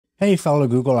Hey, fellow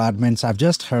Google admins, I've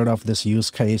just heard of this use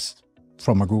case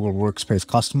from a Google Workspace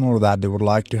customer that they would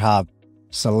like to have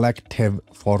selective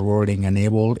forwarding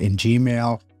enabled in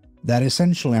Gmail. That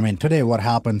essentially, today what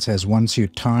happens is once you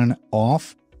turn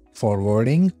off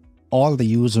forwarding, all the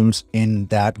users in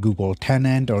that Google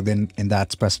tenant or then in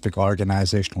that specific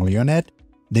organizational unit,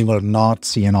 they will not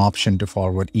see an option to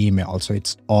forward email. So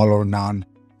it's all or none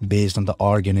based on the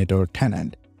org unit or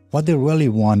tenant. What they really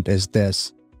want is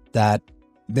this, that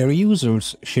their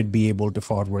users should be able to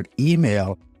forward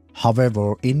email.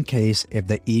 However, in case if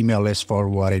the email is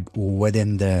forwarded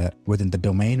within the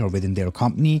domain or within their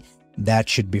company, that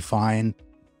should be fine.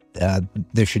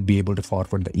 They should be able to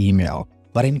forward the email.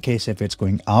 But in case if it's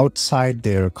going outside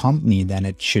their company, then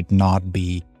it should not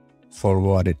be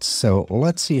forwarded. So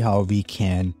let's see how we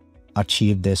can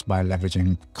achieve this by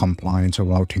leveraging compliance or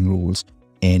routing rules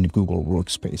in Google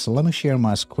Workspace. So let me share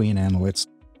my screen and let's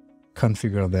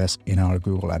configure this in our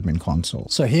Google Admin Console.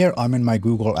 So here I'm in my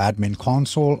Google Admin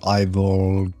Console. I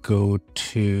will go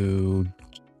to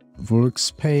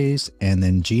Workspace and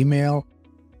then Gmail.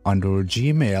 Under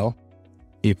Gmail,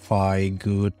 if I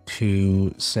go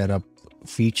to Setup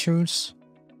Features,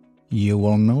 you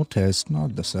will notice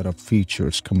not the Setup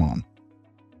Features, come on.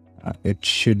 It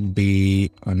should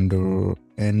be under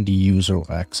End User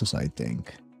Access, I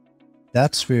think.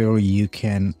 That's where you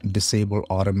can disable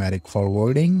automatic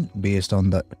forwarding based on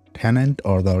the tenant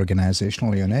or the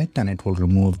organizational unit, and it will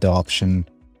remove the option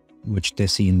which they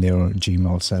see in their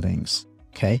Gmail settings.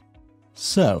 Okay,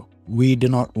 so we do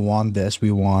not want this.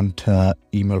 We want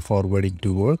email forwarding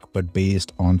to work, but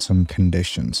based on some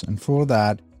conditions. And for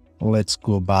that, let's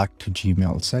go back to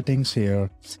Gmail settings here,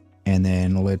 and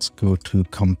then let's go to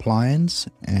compliance,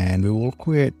 and we will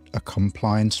create a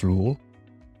compliance rule.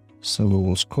 So we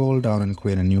will scroll down and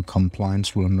create a new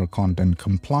compliance rule under content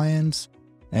compliance,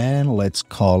 and let's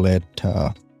call it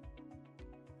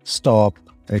stop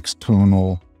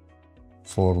external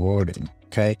forwarding.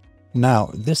 Okay. Now,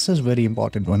 this is very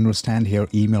important to understand here.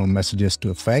 Email messages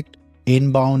to effect.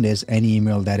 Inbound is any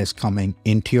email that is coming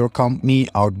into your company.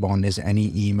 Outbound is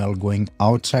any email going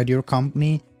outside your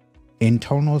company.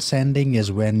 Internal sending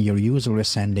is when your user is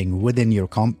sending within your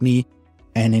company.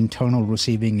 And internal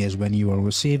receiving is when you are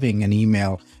receiving an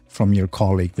email from your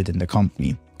colleague within the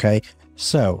company. Okay,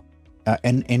 so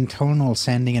an internal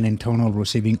sending and internal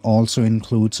receiving also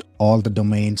includes all the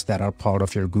domains that are part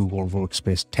of your Google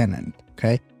Workspace tenant.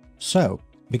 Okay, so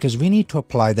because we need to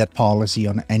apply that policy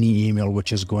on any email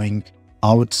which is going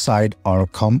outside our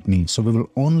company, so we will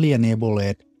only enable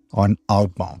it on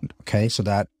outbound. Okay, so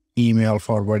that email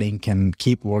forwarding can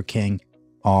keep working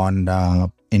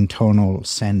on internal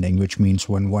sending, which means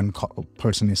when one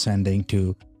person is sending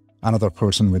to another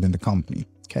person within the company.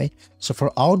 Okay, so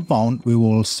for outbound, we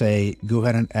will say go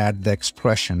ahead and add the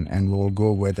expression, and we'll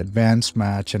go with advanced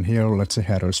match, and here let's say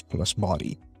headers plus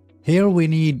body. Here we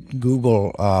need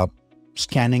Google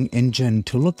scanning engine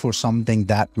to look for something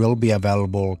that will be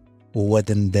available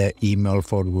within the email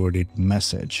forwarded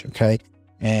message. Okay,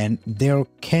 and there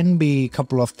can be a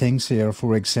couple of things here.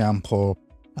 For example,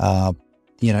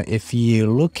 if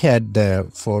you look at the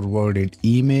forwarded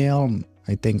email,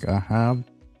 I think I have.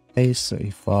 Okay, so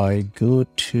if I go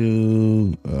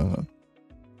to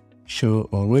show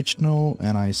original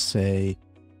and I say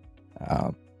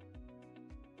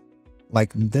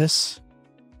like this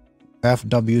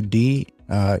FWD,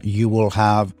 you will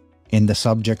have in the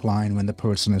subject line when the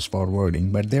person is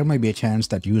forwarding, but there may be a chance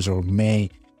that user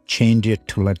may change it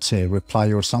to, let's say,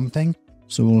 reply or something.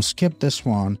 So we'll skip this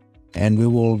one. And we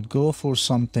will go for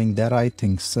something that I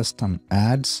think system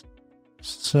adds.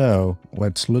 So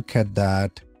let's look at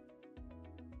that.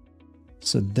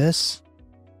 So this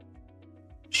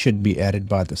should be added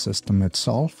by the system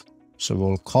itself. So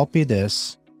we'll copy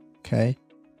this, okay,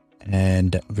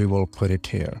 and we will put it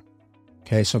here.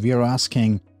 Okay, so we are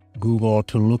asking Google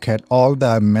to look at all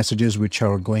the messages which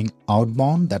are going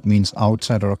outbound, that means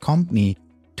outside our company,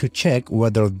 to check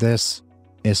whether this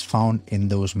is found in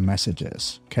those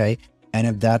messages. Okay, and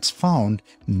if that's found,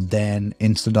 then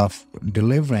instead of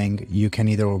delivering, you can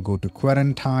either go to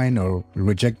quarantine or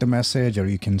reject the message, or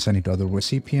you can send it to other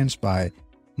recipients by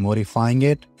modifying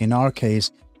it. In our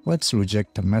case, let's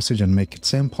reject the message and make it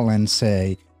simple and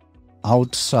say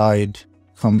outside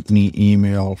company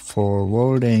email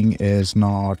forwarding is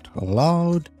not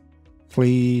allowed.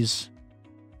 Please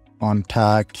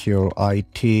contact your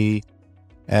IT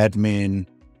admin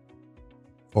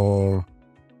for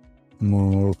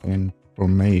more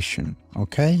information.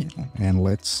 Okay, and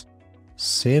let's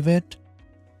save it.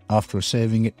 After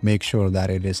saving it, make sure that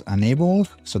it is enabled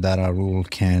so that our rule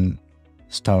can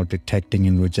start detecting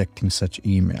and rejecting such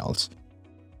emails.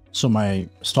 So my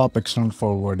stop external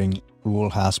forwarding rule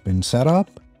has been set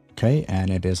up. Okay, and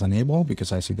it is enabled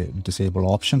because I see the disable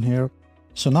option here.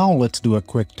 So now let's do a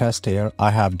quick test here.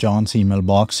 I have John's email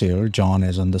box here. John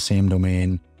is on the same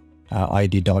domain,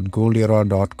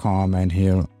 id.goldyarora.com, and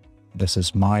here this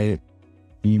is my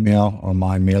email or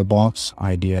my mailbox,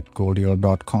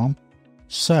 id@goldyarora.com.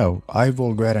 So I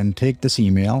will go ahead and take this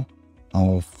email.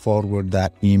 I'll forward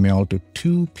that email to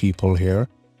two people here.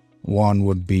 One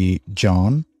would be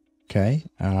John. Okay,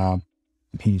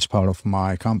 he's part of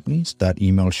my company. So that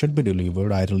email should be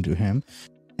delivered. It'll to him.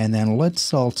 And then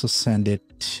let's also send it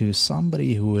to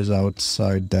somebody who is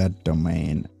outside that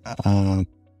domain.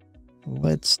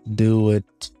 Let's do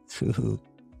it to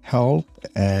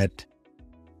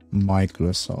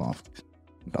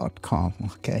help@microsoft.com.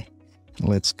 Okay,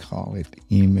 let's call it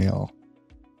email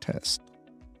test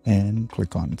and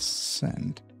click on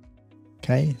send.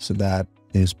 Okay, so that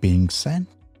is being sent.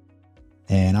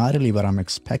 And ideally what I'm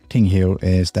expecting here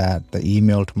is that the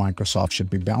email to Microsoft should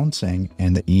be bouncing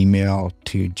and the email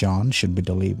to John should be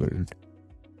delivered.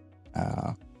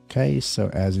 Okay, so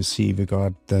as you see, we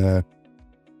got the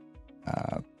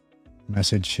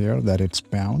message here that it's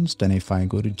bounced. And if I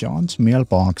go to John's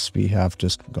mailbox, we have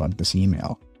just got this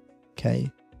email.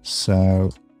 Okay,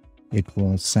 so it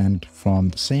was sent from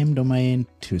the same domain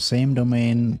to same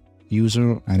domain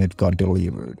user and it got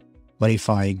delivered. But if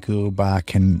I go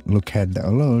back and look at the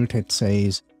alert, it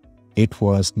says it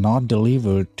was not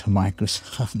delivered to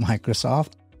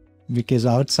Microsoft because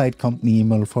outside company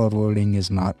email forwarding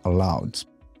is not allowed.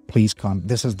 Please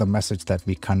this is the message that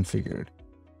we configured.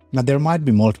 Now, there might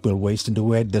be multiple ways to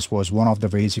do it. This was one of the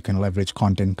ways you can leverage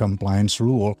content compliance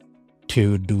rule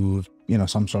to do,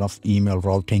 some sort of email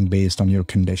routing based on your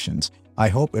conditions. I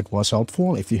hope it was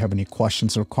helpful. If you have any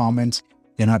questions or comments,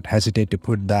 do not hesitate to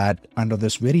put that under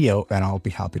this video and I'll be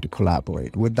happy to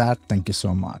collaborate. With that, thank you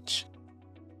so much.